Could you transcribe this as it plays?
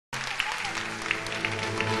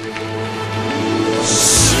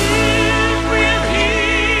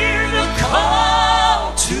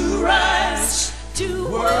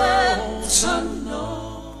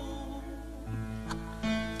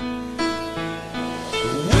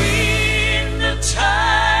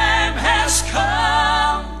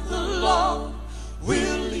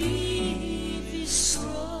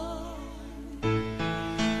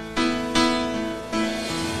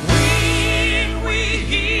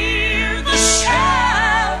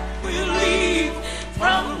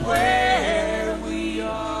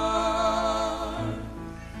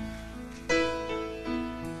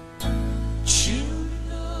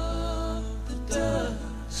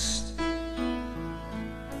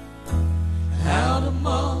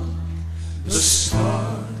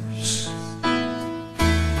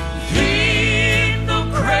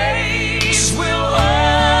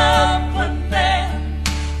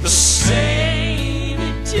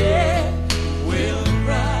dead will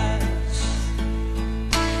rise,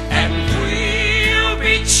 and we'll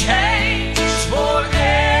be changed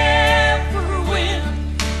forever when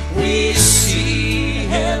we see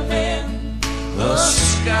heaven, the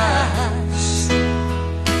skies,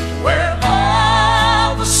 where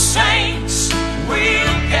all the saints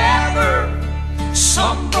will gather,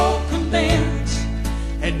 some broken bands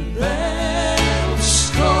and battle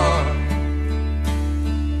scarred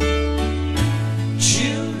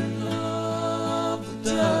children of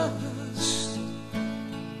the dust,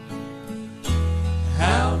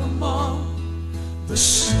 out among the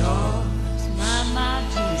stars. My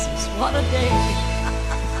Jesus, what a day.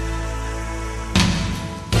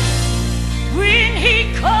 When he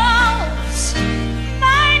calls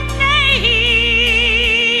my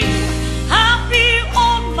name, I'll be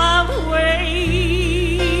on my way.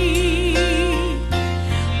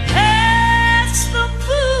 Past the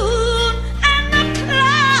moon and the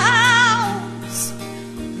clouds,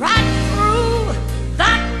 right through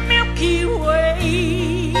that Milky Way.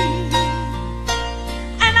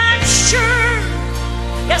 And I'm sure,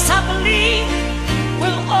 yes, I believe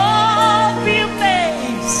we'll all be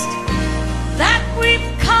amazed that we've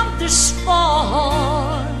come this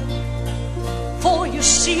far. For you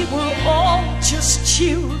see, we're all just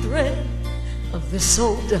children of this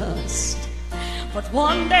old dust. But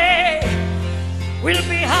one day we'll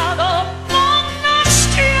be out among the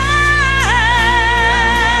stars.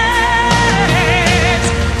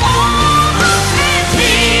 All and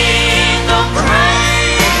in the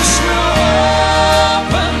praise will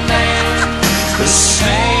open, and the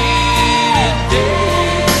sainted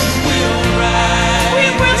day will rise. We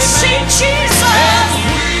will see Jesus.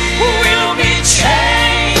 We'll be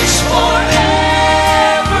changed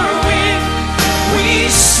forever when we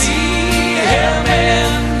see him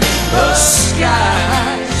in the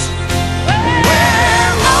skies,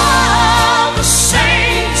 where all the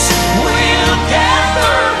saints will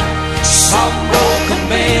gather, some broken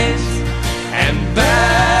bands and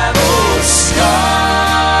battle scarred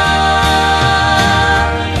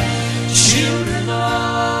children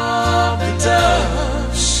of the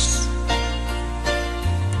dust,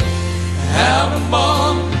 out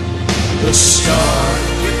among the stars.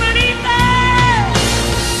 You believe that?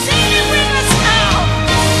 Sing it with us now.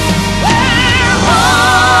 Where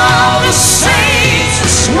all the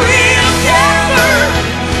saints will gather,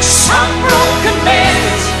 some broken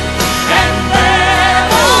bands and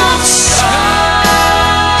battle scarred.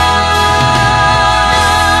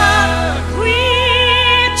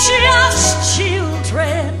 We're just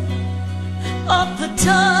children of the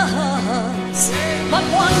dust, but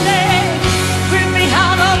one day we'll be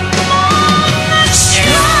out among the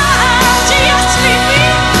stars. Yes, we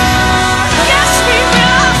will. Yes, we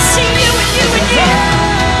will. I'll see you and you and you.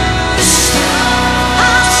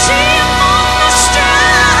 I'll see you among the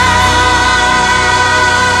stars.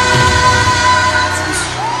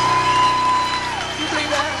 You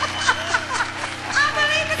believe that? I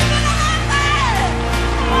believe it's gonna happen.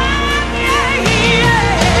 Yeah,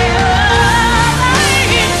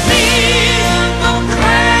 the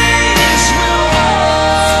graves will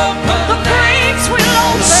open, the graves will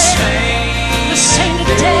open, the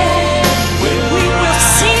sainted day we will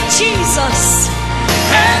see Jesus,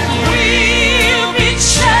 and we'll be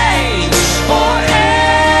changed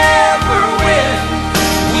forever when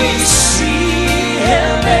we see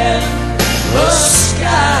him in the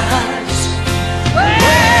skies,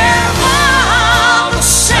 where all the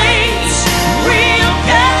saints will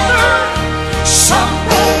gather, some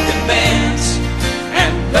broken bands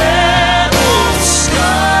and battle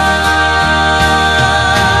scarred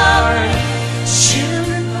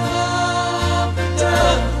children of the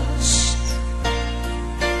dust,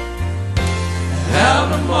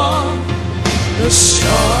 out among the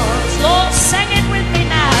stars. Lord, sing it with me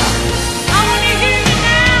now.